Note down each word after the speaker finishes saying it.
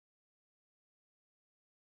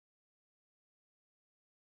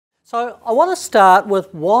So I want to start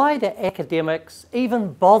with why do academics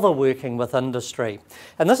even bother working with industry?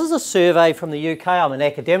 And this is a survey from the UK. I'm an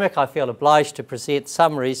academic. I feel obliged to present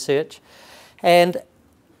some research. And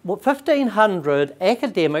 1,500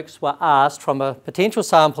 academics were asked from a potential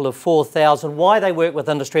sample of 4,000 why they work with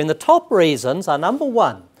industry. And the top reasons are, number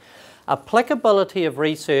one, applicability of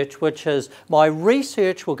research, which is my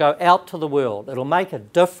research will go out to the world. It'll make a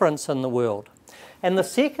difference in the world. And the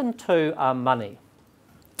second two are money.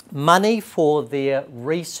 Money for their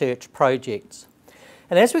research projects.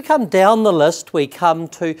 And as we come down the list, we come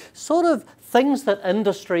to sort of things that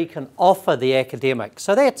industry can offer the academics.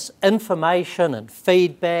 So that's information and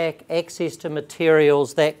feedback, access to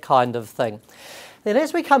materials, that kind of thing. Then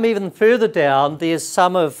as we come even further down, there's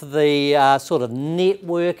some of the sort of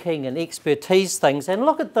networking and expertise things. And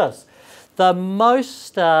look at this. The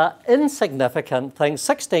most insignificant things,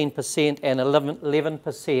 16% and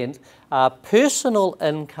 11%, are personal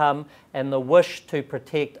income and the wish to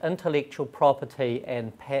protect intellectual property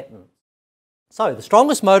and patents. So the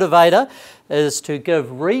strongest motivator is to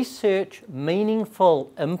give research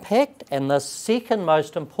meaningful impact, and the second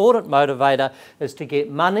most important motivator is to get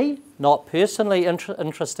money, not personally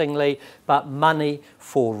interestingly, but money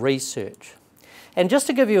for research. And just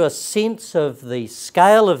to give you a sense of the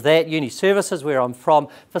scale of that, UniServices, where I'm from,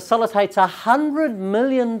 facilitates $100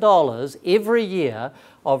 million every year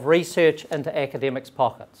of research into academics'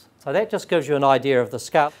 pockets. So that just gives you an idea of the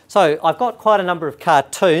scale. So I've got quite a number of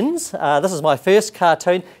cartoons. This is my first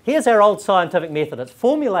cartoon. Here's our old scientific method. It's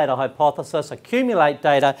formulate a hypothesis, accumulate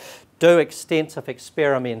data, do extensive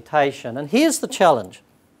experimentation. And here's the challenge.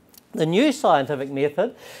 The new scientific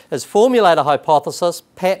method is formulate a hypothesis,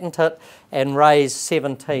 patent it, and raise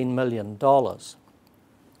 $17 million.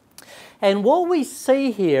 And what we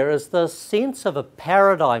see here is the sense of a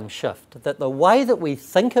paradigm shift, that the way that we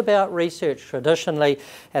think about research traditionally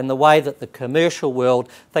and the way that the commercial world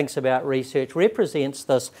thinks about research represents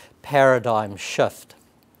this paradigm shift.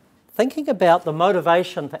 Thinking about the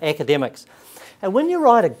motivation for academics. And when you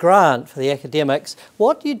write a grant for the academics,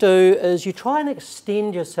 what you do is you try and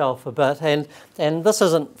extend yourself a bit. And this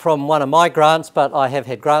isn't from one of my grants, but I have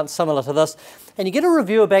had grants similar to this. And you get a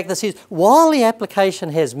reviewer back that says, while the application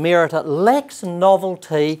has merit, it lacks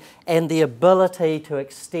novelty and the ability to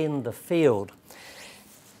extend the field.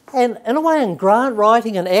 And in a way, in grant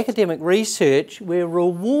writing and academic research, we're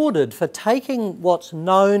rewarded for taking what's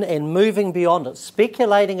known and moving beyond it,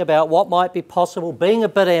 speculating about what might be possible, being a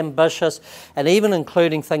bit ambitious, and even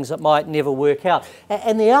including things that might never work out.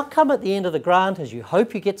 And the outcome at the end of the grant is you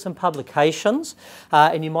hope you get some publications,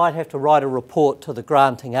 and you might have to write a report to the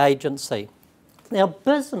granting agency. Now,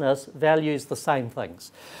 business values the same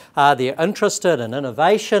things. They're interested in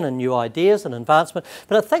innovation and new ideas and advancement,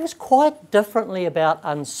 but it thinks quite differently about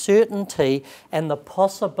uncertainty and the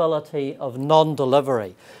possibility of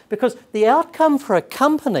non-delivery. Because the outcome for a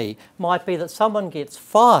company might be that someone gets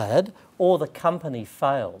fired or the company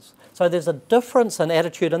fails. So there's a difference in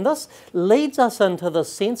attitude, and this leads us into the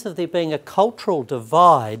sense of there being a cultural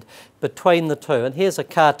divide between the two. And here's a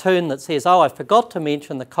cartoon that says, oh, I forgot to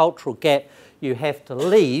mention the cultural gap you have to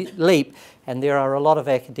leap, and there are a lot of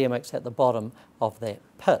academics at the bottom of that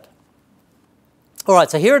pit. All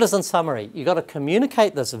right, so here it is in summary. You've got to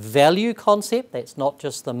communicate this value concept, that's not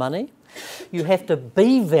just the money. You have to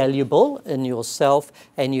be valuable in yourself,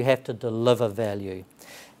 and you have to deliver value.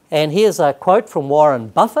 And here's a quote from Warren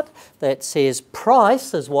Buffett that says,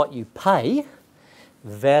 price is what you pay,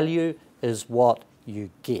 value is what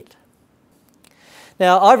you get.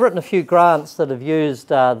 Now, I've written a few grants that have used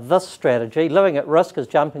this strategy. Living at risk is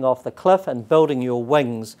jumping off the cliff and building your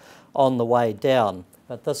wings on the way down.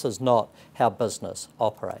 But this is not how business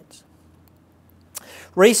operates.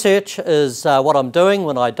 Research is what I'm doing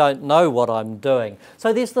when I don't know what I'm doing.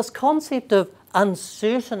 So there's this concept of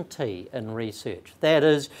uncertainty in research. That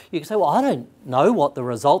is, you can say, well, I don't know what the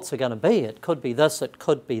results are going to be. It could be this, it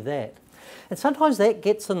could be that. And sometimes that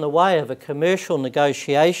gets in the way of a commercial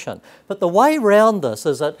negotiation. But the way around this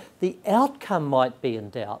is that the outcome might be in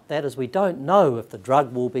doubt. That is, we don't know if the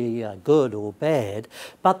drug will be good or bad,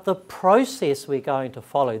 but the process we're going to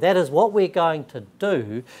follow, that is, what we're going to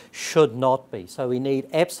do, should not be. So we need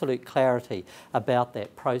absolute clarity about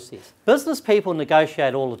that process. Business people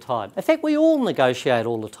negotiate all the time. In fact, we all negotiate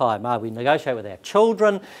all the time. We negotiate with our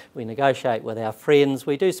children, we negotiate with our friends.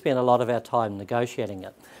 We do spend a lot of our time negotiating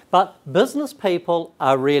it. But business people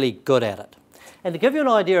are really good at it. And to give you an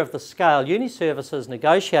idea of the scale, UniServices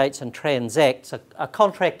negotiates and transacts a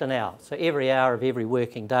contract an hour. So every hour of every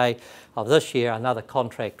working day of this year, another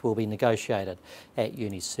contract will be negotiated at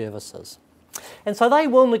UniServices. And so they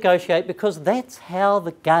will negotiate because that's how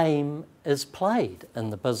the game is played in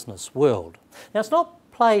the business world. Now, it's not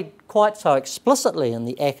played quite so explicitly in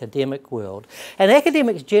the academic world, and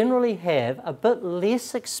academics generally have a bit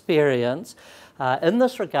less experience in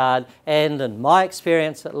this regard, and in my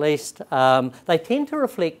experience at least, they tend to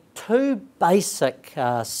reflect two basic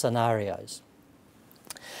scenarios.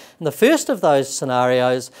 And the first of those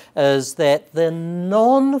scenarios is that the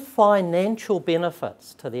non-financial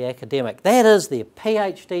benefits to the academic, that is the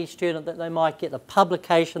PhD student that they might get, the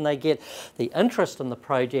publication they get, the interest in the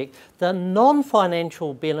project, the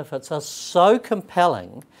non-financial benefits are so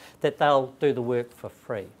compelling that they'll do the work for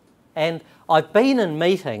free. And I've been in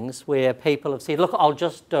meetings where people have said, look, I'll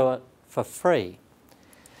just do it for free.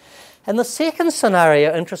 And the second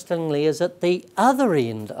scenario, interestingly, is at the other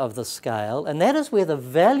end of the scale, and that is where the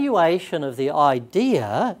valuation of the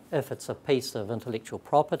idea, if it's a piece of intellectual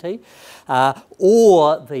property,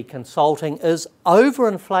 or the consulting, is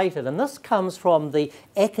overinflated. And this comes from the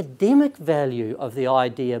academic value of the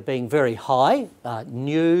idea being very high,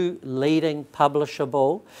 new, leading,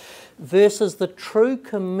 publishable, versus the true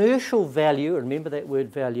commercial value, remember that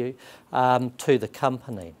word value, to the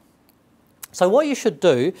company. So what you should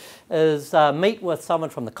do is meet with someone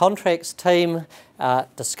from the contracts team,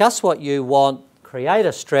 discuss what you want, create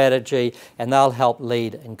a strategy, and they'll help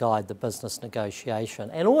lead and guide the business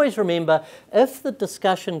negotiation. And always remember, if the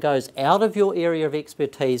discussion goes out of your area of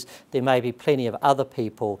expertise, there may be plenty of other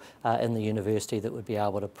people in the university that would be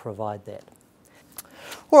able to provide that.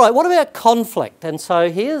 All right, what about conflict? And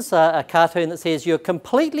so here's a cartoon that says you're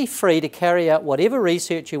completely free to carry out whatever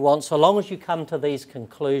research you want so long as you come to these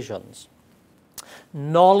conclusions.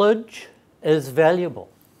 Knowledge is valuable.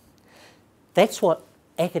 That's what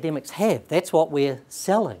academics have. That's what we're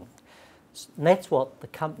selling. And that's what the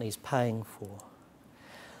company's paying for.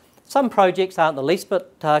 Some projects aren't the least bit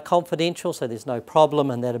confidential, so there's no problem,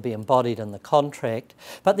 and that'll be embodied in the contract.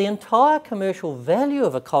 But the entire commercial value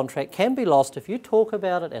of a contract can be lost if you talk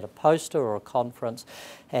about it at a poster or a conference,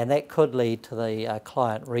 and that could lead to the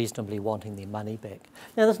client reasonably wanting their money back.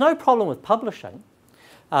 Now, there's no problem with publishing.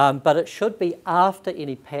 But it should be after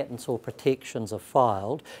any patents or protections are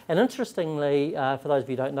filed. And interestingly, for those of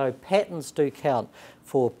you who don't know, patents do count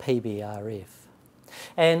for PBRF.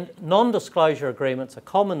 And non-disclosure agreements are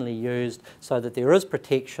commonly used so that there is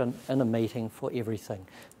protection in a meeting for everything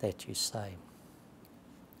that you say.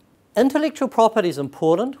 Intellectual property is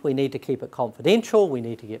important. We need to keep it confidential. We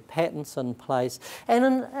need to get patents in place.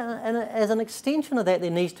 And as an extension of that, there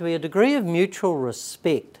needs to be a degree of mutual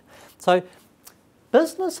respect. So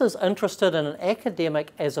business is interested in an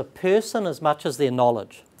academic as a person as much as their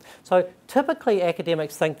knowledge. So typically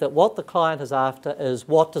academics think that what the client is after is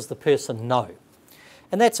what does the person know.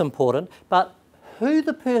 And that's important, but who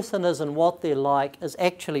the person is and what they're like is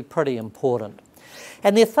actually pretty important.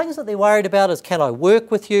 And there are things that they're worried about is, can I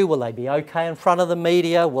work with you? Will they be okay in front of the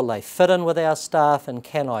media? Will they fit in with our staff? And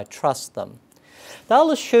can I trust them?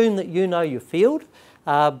 They'll assume that you know your field,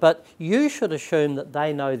 but you should assume that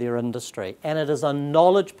they know their industry, and it is a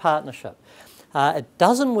knowledge partnership. It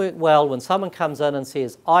doesn't work well when someone comes in and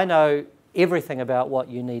says, I know everything about what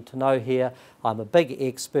you need to know here, I'm a big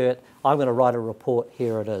expert, I'm going to write a report,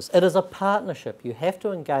 here it is. It is a partnership. You have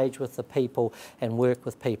to engage with the people and work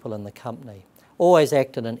with people in the company. Always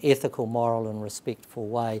act in an ethical, moral and respectful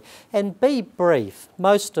way, and be brief.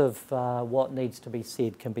 Most of what needs to be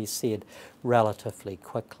said can be said relatively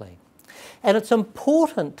quickly. And it's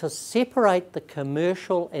important to separate the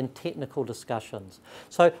commercial and technical discussions.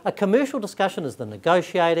 So a commercial discussion is the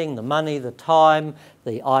negotiating, the money, the time,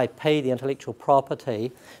 the IP, the intellectual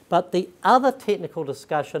property, but the other technical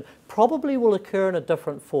discussion probably will occur in a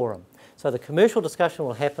different forum. So the commercial discussion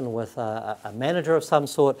will happen with a manager of some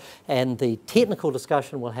sort, and the technical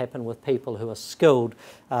discussion will happen with people who are skilled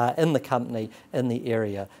in the company in the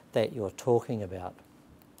area that you're talking about.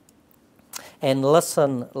 And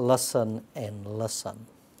listen, listen, and listen.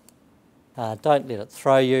 Don't let it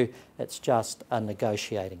throw you. It's just a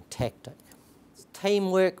negotiating tactic.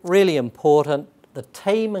 Teamwork, really important. The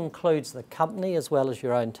team includes the company as well as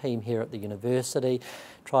your own team here at the university.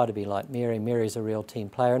 Try to be like Mary. Mary's a real team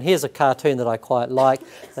player. And here's a cartoon that I quite like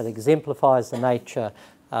that exemplifies the nature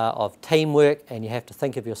of teamwork, and you have to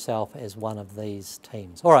think of yourself as one of these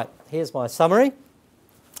teams. All right, here's my summary.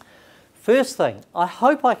 First thing, I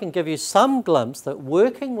hope I can give you some glimpse that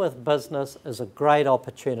working with business is a great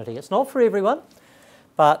opportunity. It's not for everyone,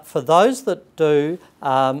 but for those that do,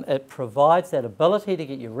 it provides that ability to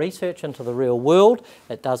get your research into the real world.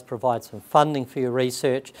 It does provide some funding for your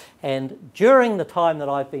research, and during the time that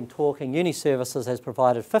I've been talking, UniServices has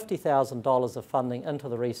provided $50,000 of funding into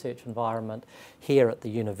the research environment here at the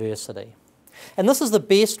university. And this is the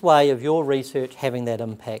best way of your research having that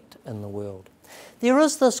impact in the world. There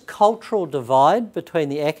is this cultural divide between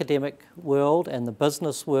the academic world and the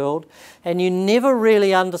business world, and you never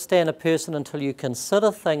really understand a person until you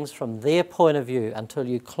consider things from their point of view, until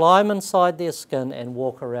you climb inside their skin and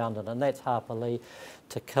walk around it. And that's Harper Lee,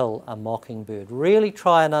 To Kill a Mockingbird. Really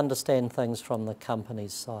try and understand things from the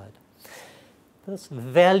company's side. This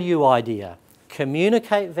value idea.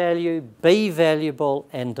 Communicate value, be valuable,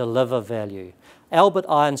 and deliver value. Albert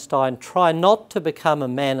Einstein, try not to become a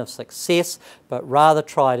man of success, but rather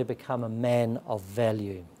try to become a man of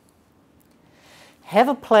value. Have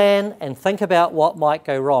a plan and think about what might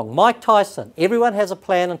go wrong. Mike Tyson, everyone has a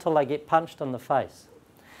plan until they get punched in the face.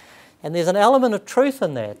 And there's an element of truth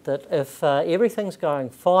in that if everything's going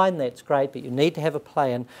fine, that's great, but you need to have a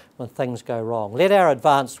plan when things go wrong. Let our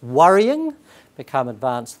advanced worrying become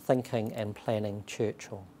advanced thinking and planning,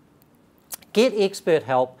 Churchill. Get expert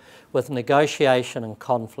help with negotiation and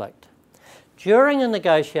conflict. During a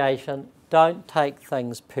negotiation, don't take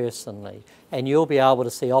things personally, and you'll be able to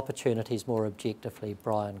see opportunities more objectively,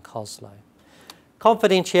 Brian Coslow.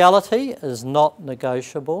 Confidentiality is not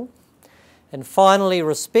negotiable. And finally,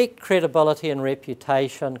 respect credibility and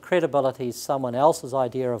reputation. Credibility is someone else's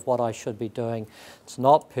idea of what I should be doing. It's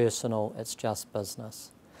not personal, it's just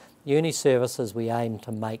business. UniServices, we aim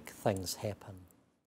to make things happen.